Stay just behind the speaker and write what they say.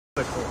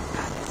at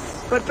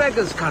home. But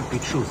beggars can't be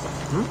choosers,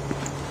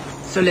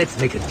 So let's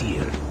make a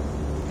deal.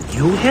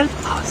 You help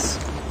us,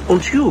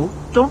 and you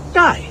don't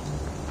die.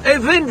 A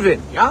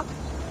win-win, yeah?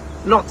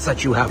 Not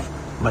that you have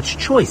much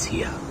choice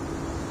here.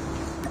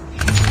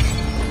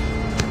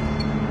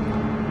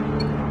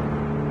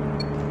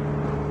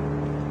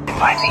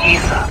 By the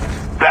ether.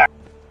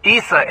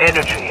 Ether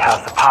energy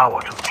has the power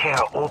to tear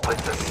open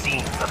the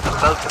seams of the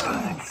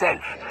multiverse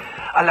itself,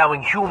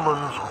 allowing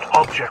humans and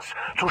objects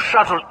to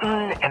shuttle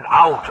in and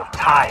out of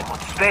time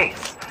and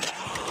space.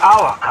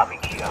 Our coming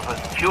here was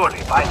purely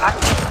by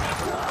accident.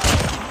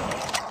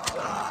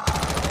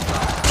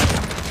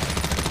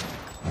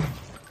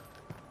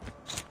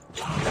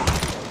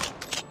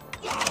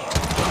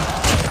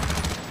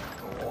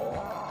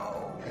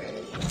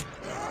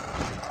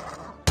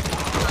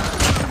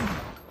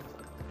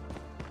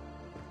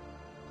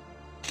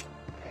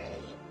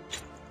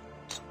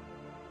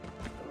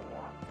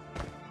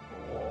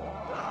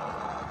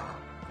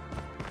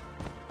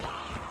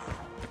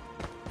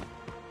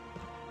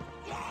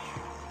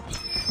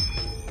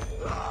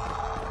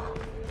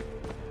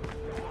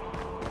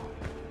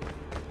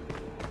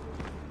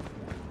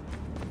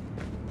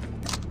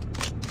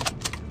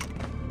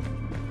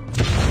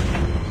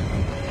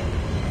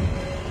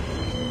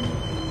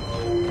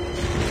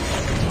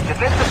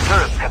 Defensive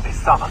turrets can be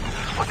summoned,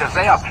 but if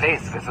they are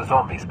placed where the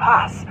zombies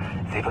pass,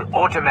 they will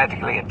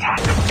automatically attack.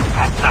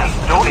 At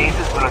night, those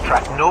bases will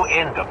attract no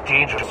end of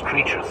dangerous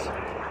creatures.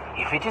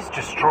 If it is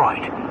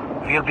destroyed,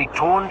 we'll be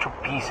torn to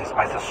pieces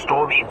by the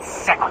storm in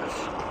seconds.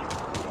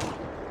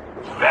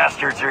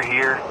 Bastards are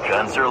here,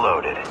 guns are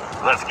loaded.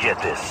 Let's get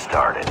this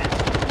started.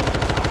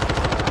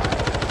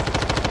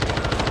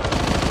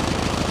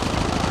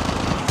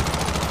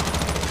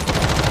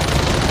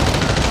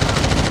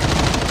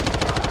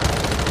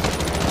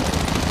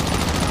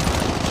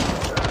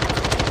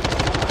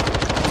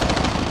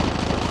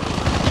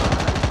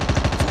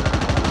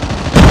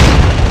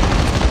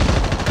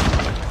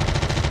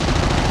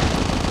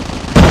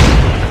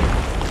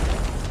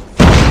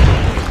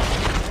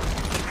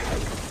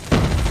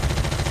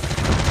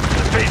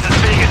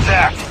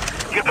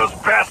 Get those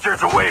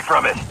bastards away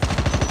from it!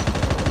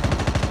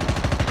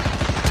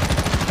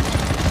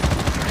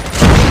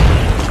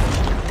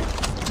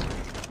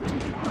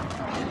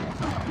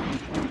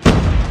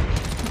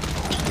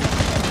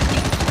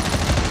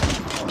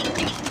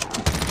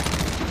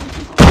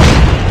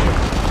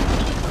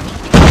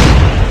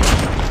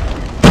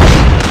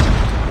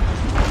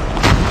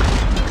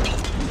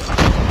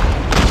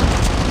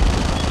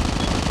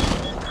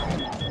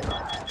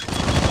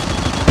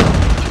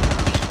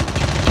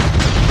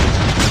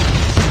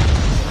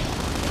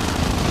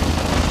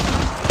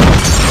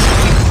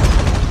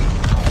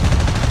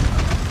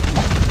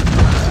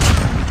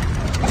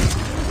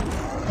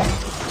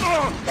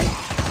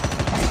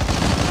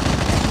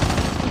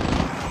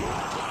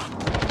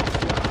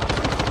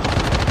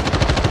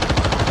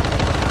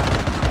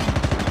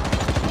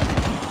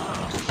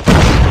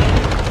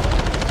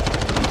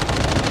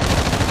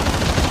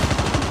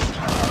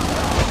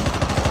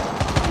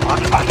 What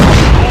are you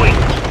doing?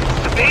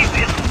 The base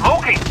is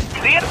smoking!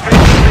 Clear the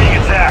base is being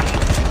attacked!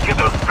 Get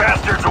those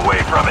bastards away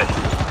from it!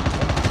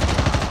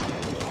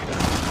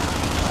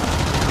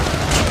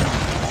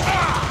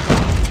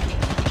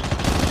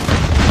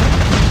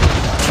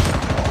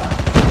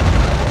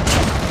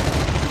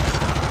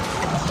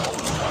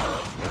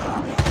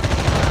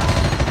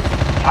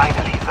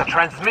 Finally, the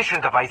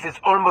transmission device is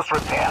almost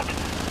repaired.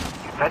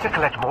 You better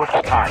collect more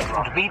supplies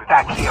and meet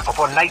back here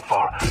before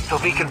nightfall so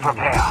we can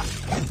prepare.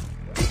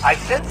 I've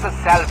sent the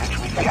salvage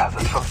we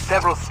gathered from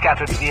several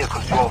scattered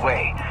vehicles your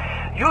way.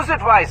 Use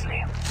it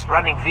wisely.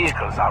 Running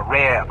vehicles are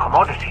rare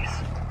commodities.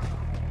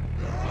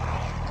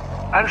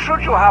 And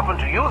should you happen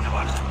to use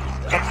one,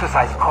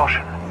 exercise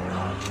caution.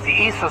 The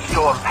ether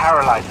storm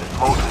paralyzes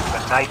motors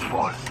when night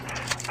falls.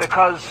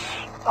 Because,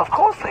 of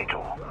course they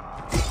do.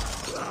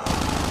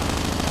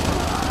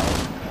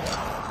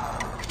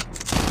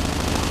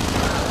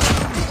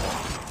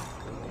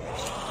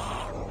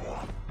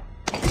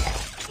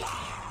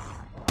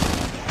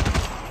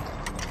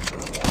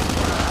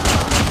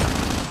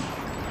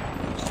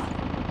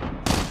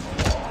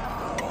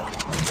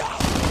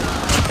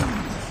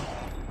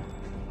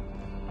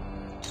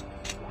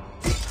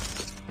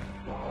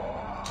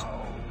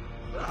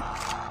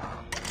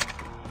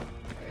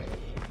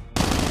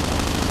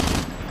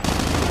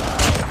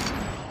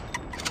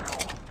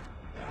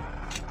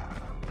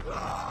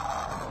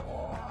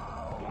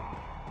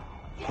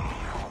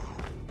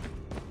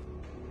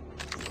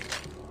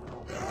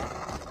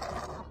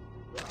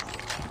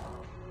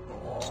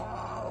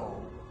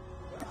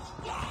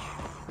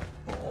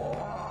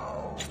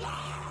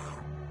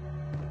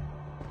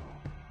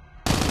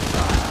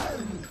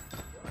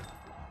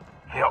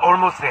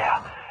 Almost there.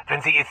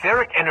 When the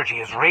etheric energy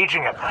is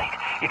raging at night,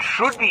 it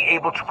should be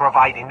able to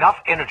provide enough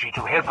energy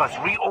to help us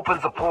reopen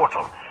the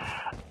portal.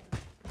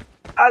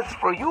 As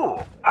for you,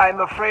 I'm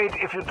afraid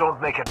if you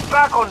don't make it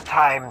back on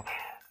time,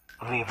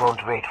 we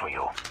won't wait for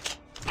you.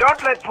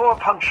 Don't let poor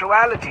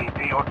punctuality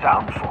be your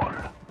downfall.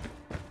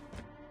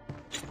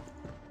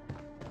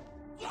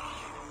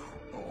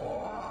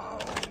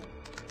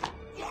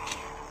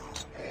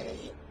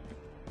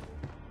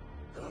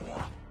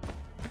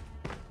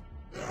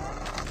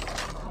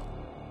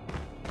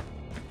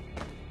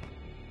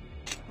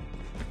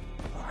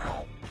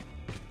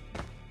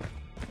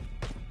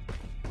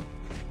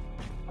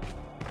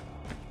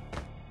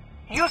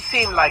 You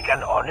seem like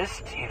an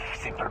honest, if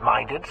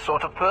simple-minded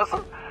sort of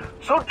person.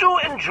 So do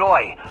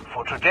enjoy,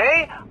 for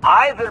today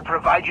I will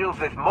provide you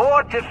with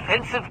more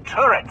defensive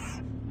turrets.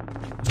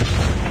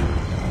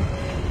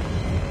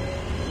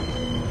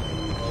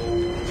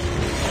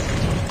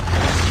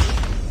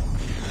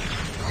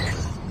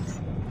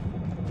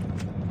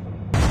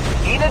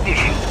 In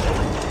addition,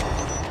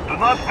 Do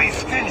not be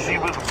stingy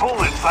with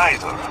bullets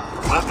either.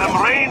 Let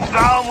them rain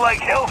down like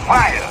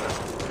hellfire.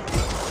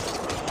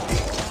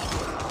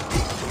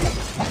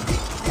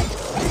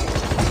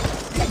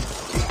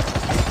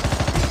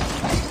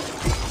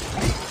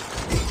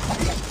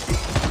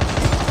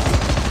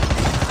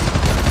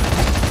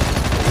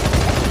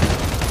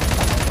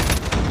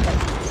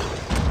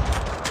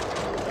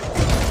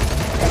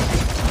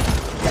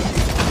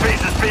 The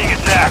base is being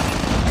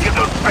attacked. Get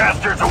those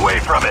bastards away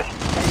from it.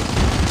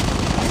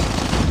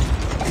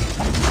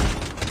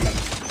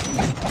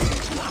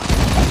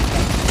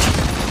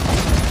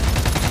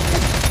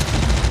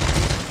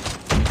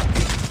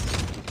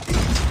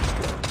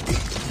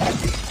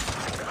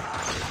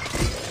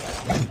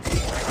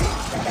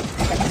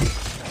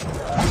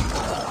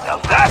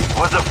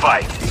 Was a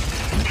fight.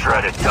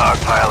 Try to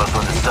dogpile us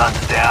when the sun's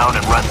down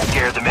and run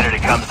scared the minute it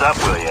comes up,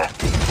 will ya?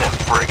 Them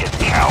friggin'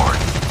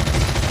 cowards.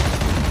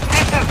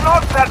 This is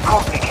not that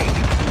complicated.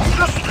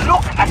 Just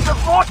look at the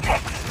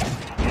vortex.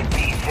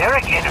 The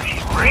etheric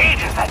energy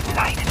rages at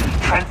night.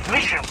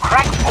 Transmission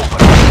cracks open.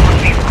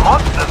 These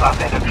monsters are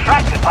then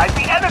attracted by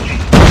the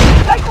energy.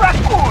 Like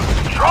raccoons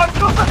drawn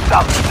to the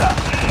dumpster.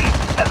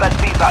 But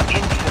these are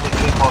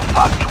infinitely more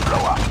fun to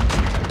blow up.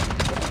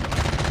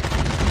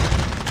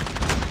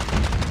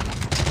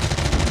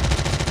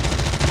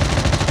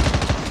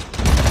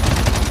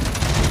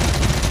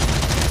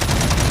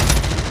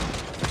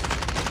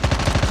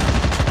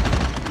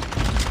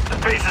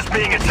 Base is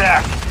being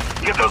attacked.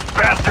 Get those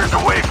bastards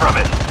away from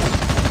it.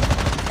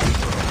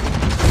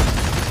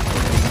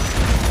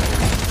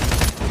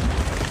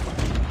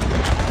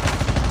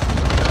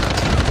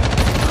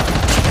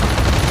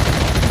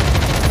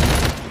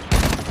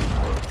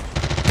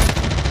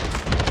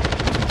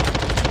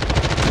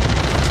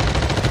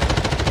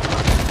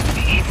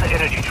 The ether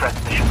energy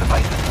transmission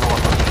device is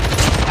normal.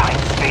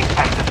 Time-space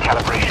axis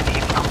calibration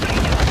is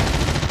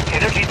complete.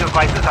 Energy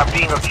devices are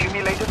being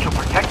accumulated to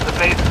protect the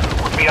base.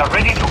 We are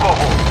ready to go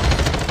home.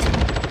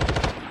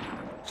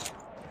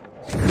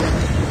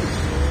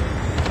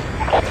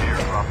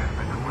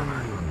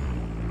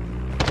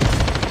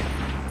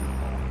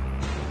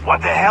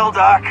 What the hell,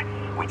 Doc?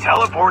 We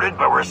teleported,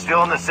 but we're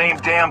still in the same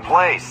damn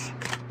place.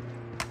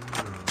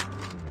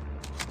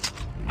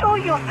 Do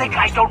you think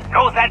I don't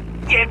know that,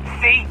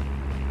 Dempsey?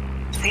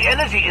 The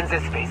energy in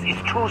this space is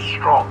too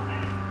strong.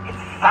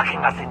 It's sucking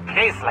us in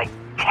place like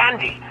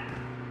candy.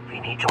 We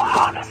need to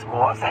harness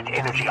more of that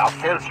energy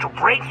ourselves to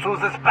break through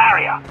this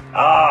barrier.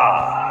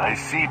 Ah, I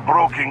see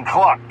broken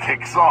clock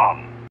kicks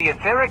on. The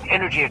etheric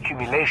energy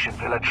accumulation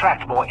will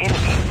attract more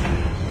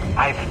enemies.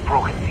 I've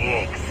broken the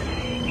eggs.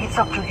 It's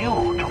up to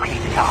you to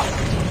clean it up.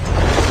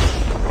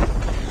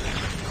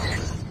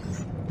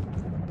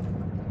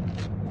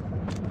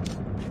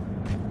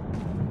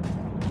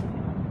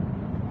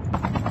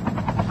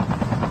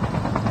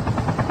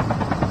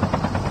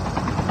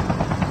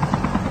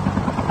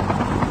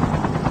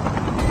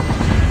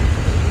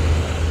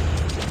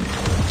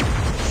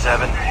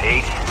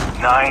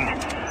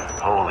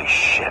 Holy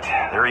shit.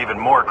 There are even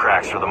more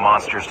cracks for the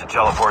monsters to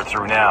teleport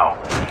through now.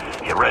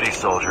 Get ready,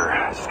 soldier.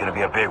 This is gonna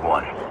be a big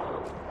one.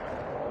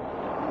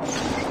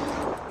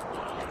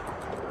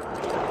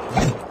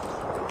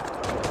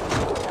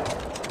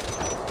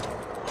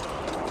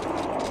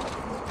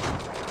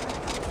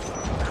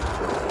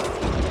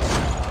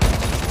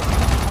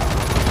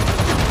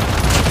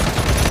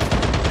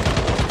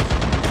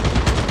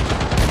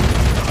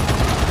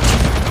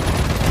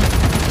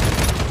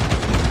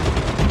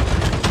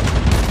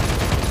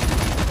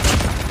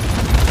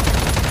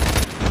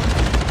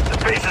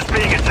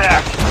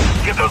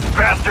 Get those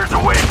bastards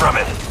away from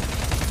it!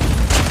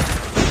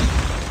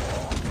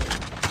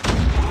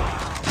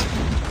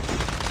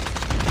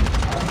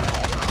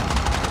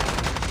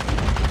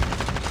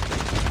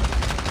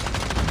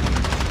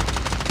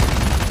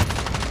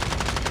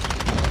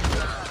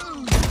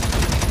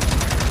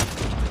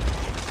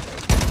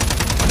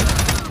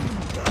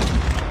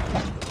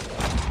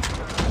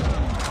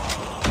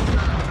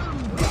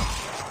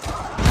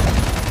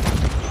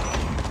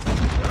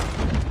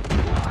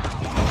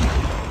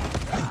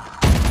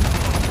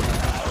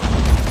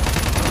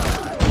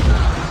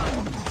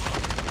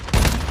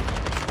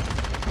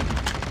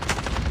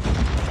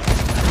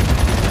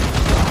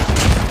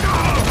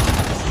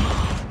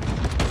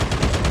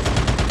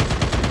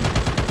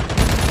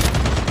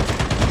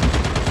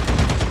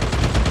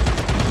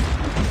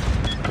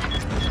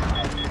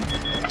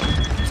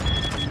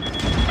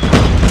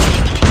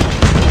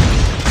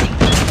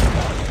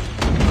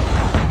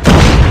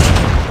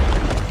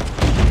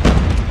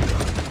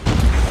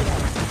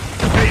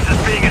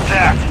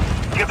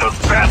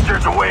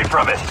 Away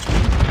from it!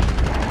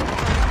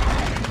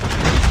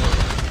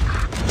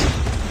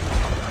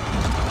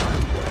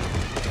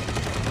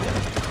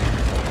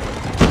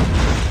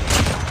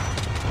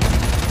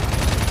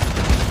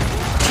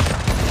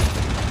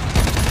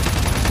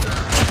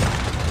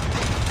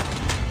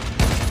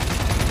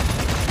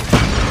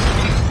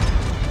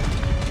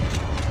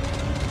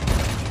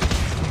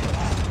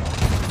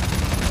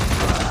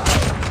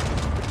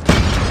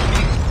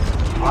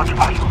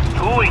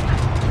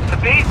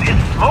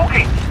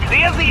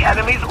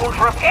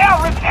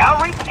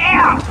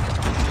 repair!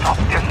 Stop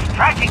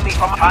distracting me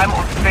from time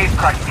on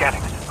spacecraft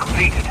scanning.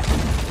 Completed.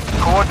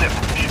 Coordinate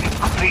positioning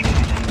completed.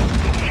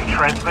 Energy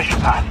transmission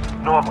path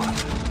normal.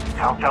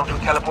 Countdown to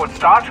teleport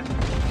start.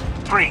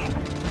 3,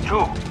 2,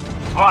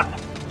 1.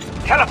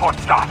 Teleport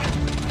start.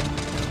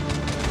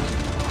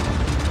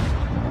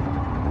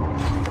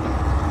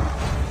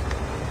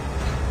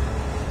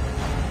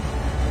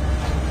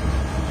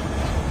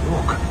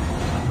 Look,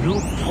 a new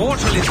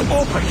portal is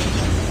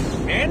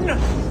open. Men,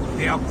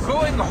 they are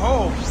going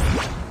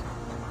home.